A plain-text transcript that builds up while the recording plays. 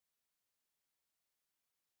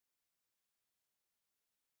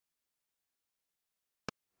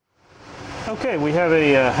Okay, we have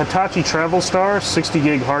a Hitachi Travel Star 60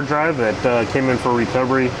 gig hard drive that came in for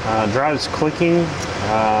recovery. Drive's clicking.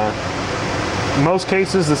 In most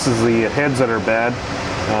cases, this is the heads that are bad.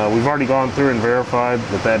 We've already gone through and verified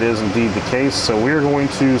that that is indeed the case, so we're going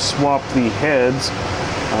to swap the heads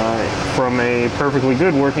from a perfectly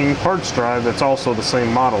good working parts drive that's also the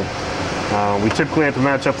same model. We typically have to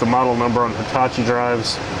match up the model number on Hitachi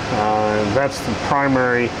drives. That's the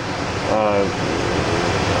primary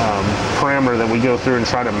parameter that we go through and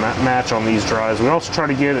try to match on these drives. We also try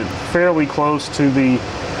to get it fairly close to the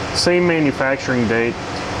same manufacturing date.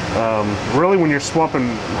 Really, when you're swapping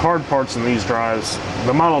hard parts in these drives,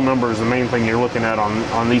 the model number is the main thing you're looking at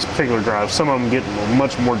on these particular drives. Some of them get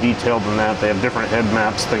much more detailed than that. They have different head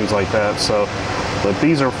maps, things like that. So, but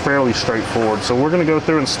these are fairly straightforward. So we're going to go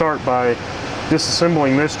through and start by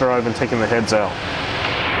disassembling this drive and taking the heads out.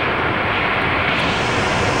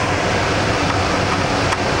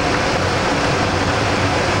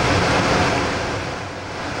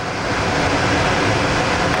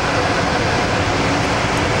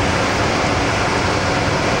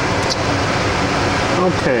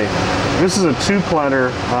 Okay, this is a two-platter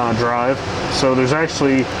drive, so there's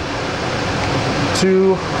actually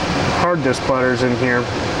two hard disk platters in here,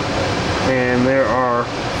 and there are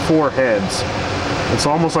 4 heads. It's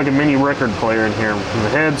almost like a mini record player in here.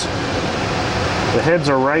 And the heads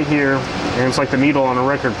are right here, and it's like the needle on a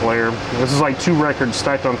record player. This is like 2 records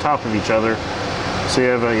stacked on top of each other. So you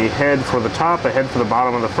have a head for the top, a head for the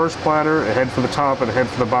bottom of the first platter, a head for the top, and a head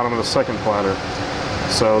for the bottom of the second platter.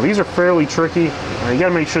 So these are fairly tricky. You got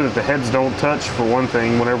to make sure that the heads don't touch, for one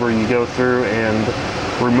thing, whenever you go through and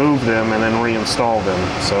remove them and then reinstall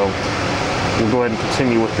them. So we'll go ahead and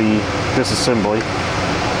continue with the disassembly.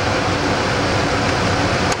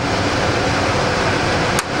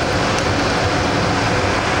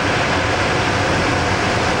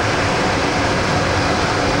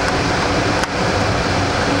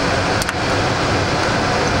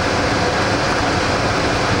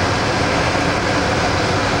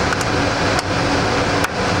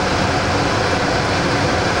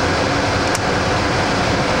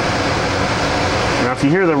 If you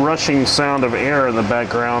hear the rushing sound of air in the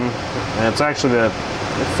background, it's actually the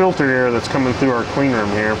filtered air that's coming through our clean room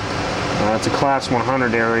here. It's a class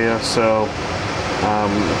 100 area, so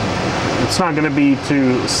it's not going to be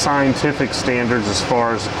to scientific standards as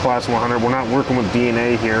far as class 100. We're not working with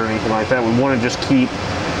DNA here or anything like that. We want to just keep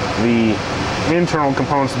the internal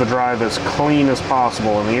components of the drive as clean as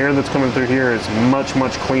possible, and the air that's coming through here is much,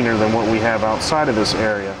 much cleaner than what we have outside of this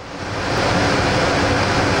area.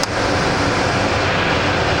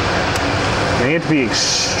 You have to be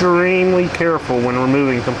extremely careful when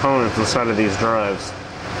removing components inside of these drives.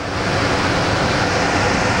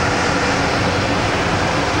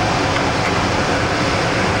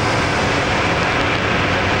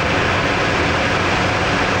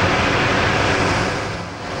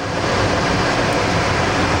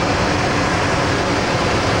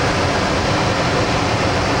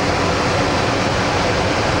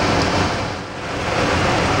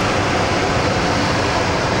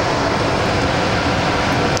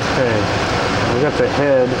 We got the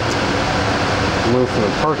head moved from the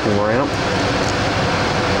parking ramp.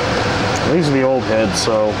 These are the old heads,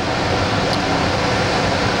 so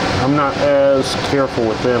I'm not as careful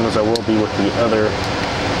with them as I will be with the other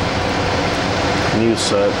new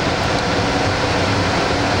set.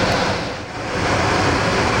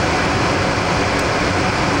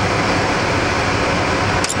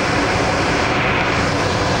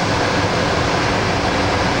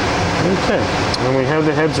 Okay, and we have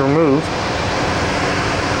the heads removed.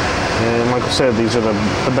 And like I said, these are the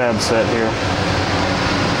bad set here.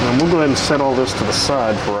 And we'll go ahead and set all this to the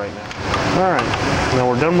side for right now. Alright, now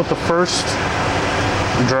we're done with the first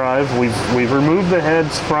drive. We've removed the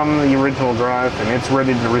heads from the original drive, and it's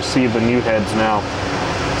ready to receive the new heads now.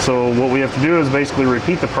 So what we have to do is basically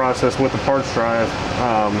repeat the process with the parts drive.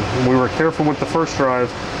 We were careful with the first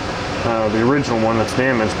drive, the original one that's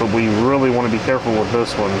damaged, but we really want to be careful with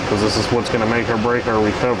this one, because this is what's going to make or break our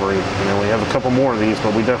recovery. You know, we have a couple more of these,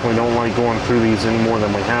 but we definitely don't like going through these any more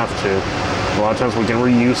than we have to. A lot of times we can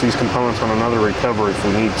reuse these components on another recovery if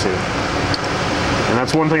we need to. And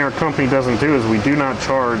that's one thing our company doesn't do, is we do not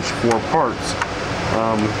charge for parts.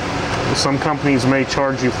 Some companies may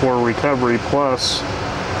charge you for recovery, plus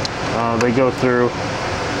they go through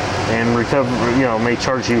and recover, you know, may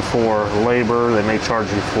charge you for labor, they may charge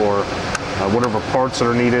you for whatever parts that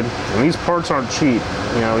are needed. And these parts aren't cheap.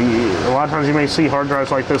 You know, a lot of times you may see hard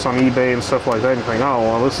drives like this on eBay and stuff like that, and you think, oh,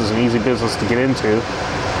 well, this is an easy business to get into.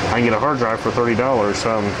 I can get a hard drive for $30.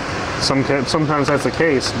 Sometimes that's the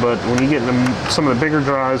case, but when you get into some of the bigger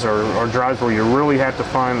drives or drives where you really have to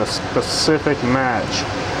find the specific match,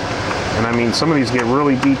 and I mean some of these get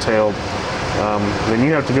really detailed, then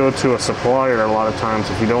you have to go to a supplier a lot of times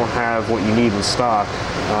if you don't have what you need in stock.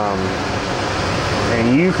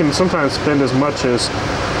 And you can sometimes spend as much as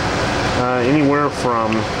anywhere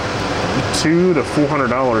from $200 to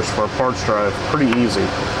 $400 for a parts drive, pretty easy.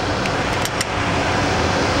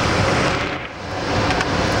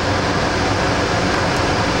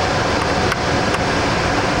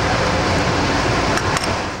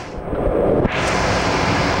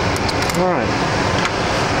 Alright.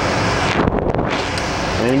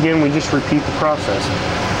 And again, we just repeat the process.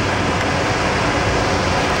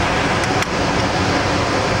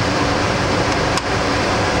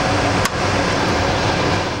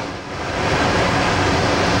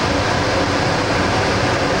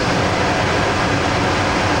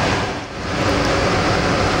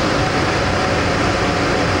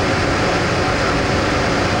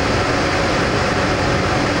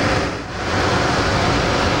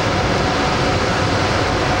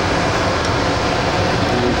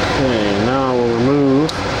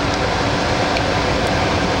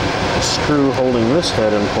 Screw holding this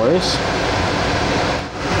head in place.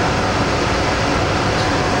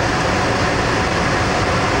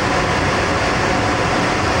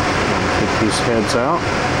 Take these heads out.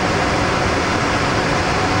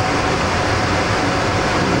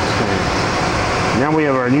 Okay. Now we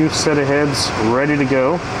have our new set of heads ready to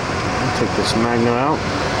go. Take this magnet out.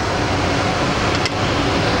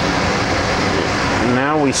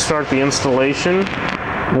 Now we start the installation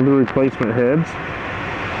of the replacement heads.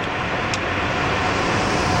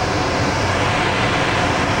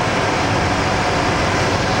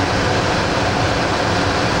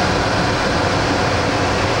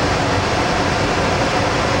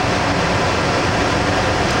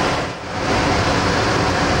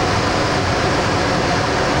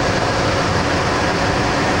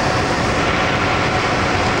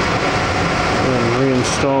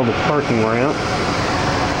 Reinstall the parking ramp.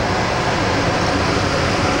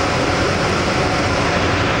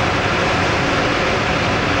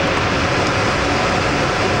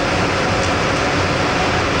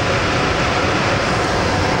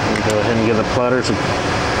 And go ahead and give the platters a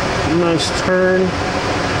nice turn.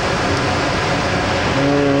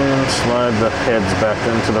 And slide the heads back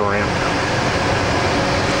into the ramp.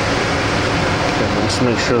 Okay, let's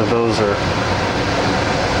make sure that those are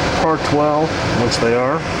parked well, which they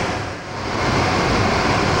are.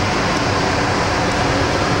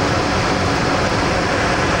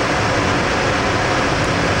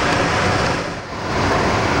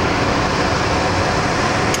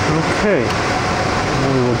 Okay,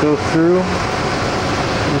 and we will go through,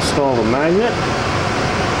 install the magnet.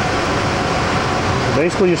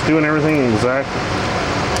 Basically just doing everything in exact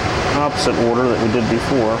opposite order that we did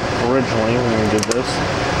before, originally when we did this.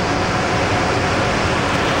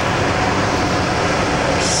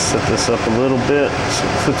 Set this up a little bit so it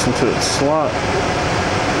fits into its slot.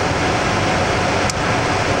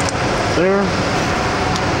 There.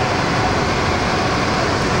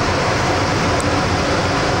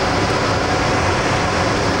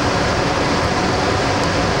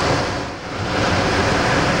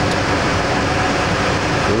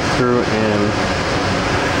 Go through and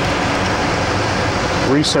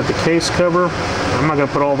reset the case cover. I'm not going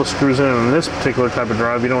to put all the screws in this particular type of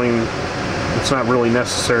drive. You don't even, it's not really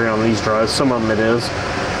necessary on these drives. Some of them it is.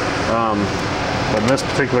 But in this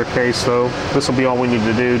particular case though, this will be all we need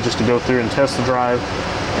to do just to go through and test the drive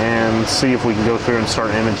and see if we can go through and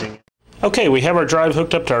start imaging. Okay, we have our drive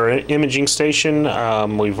hooked up to our imaging station.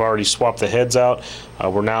 We've already swapped the heads out.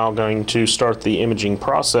 We're now going to start the imaging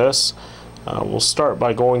process. We'll start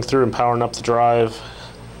by going through and powering up the drive,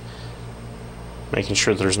 making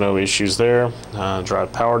sure there's no issues there.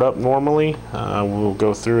 Drive powered up normally. We'll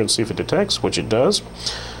go through and see if it detects, which it does.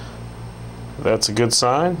 That's a good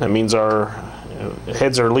sign. That means our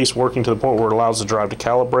heads are at least working to the point where it allows the drive to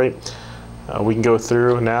calibrate. We can go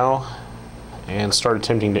through now and start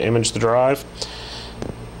attempting to image the drive.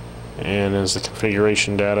 And as the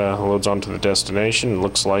configuration data loads onto the destination, it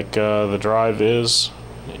looks like the drive is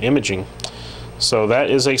imaging. So that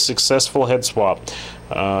is a successful head swap.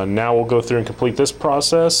 Now we'll go through and complete this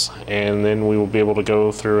process, and then we will be able to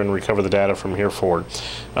go through and recover the data from here forward.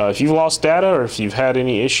 If you've lost data or if you've had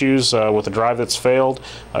any issues with a drive that's failed,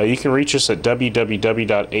 you can reach us at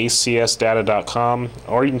www.acsdata.com,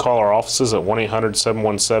 or you can call our offices at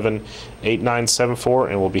 1-800-717-8974,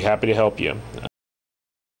 and we'll be happy to help you.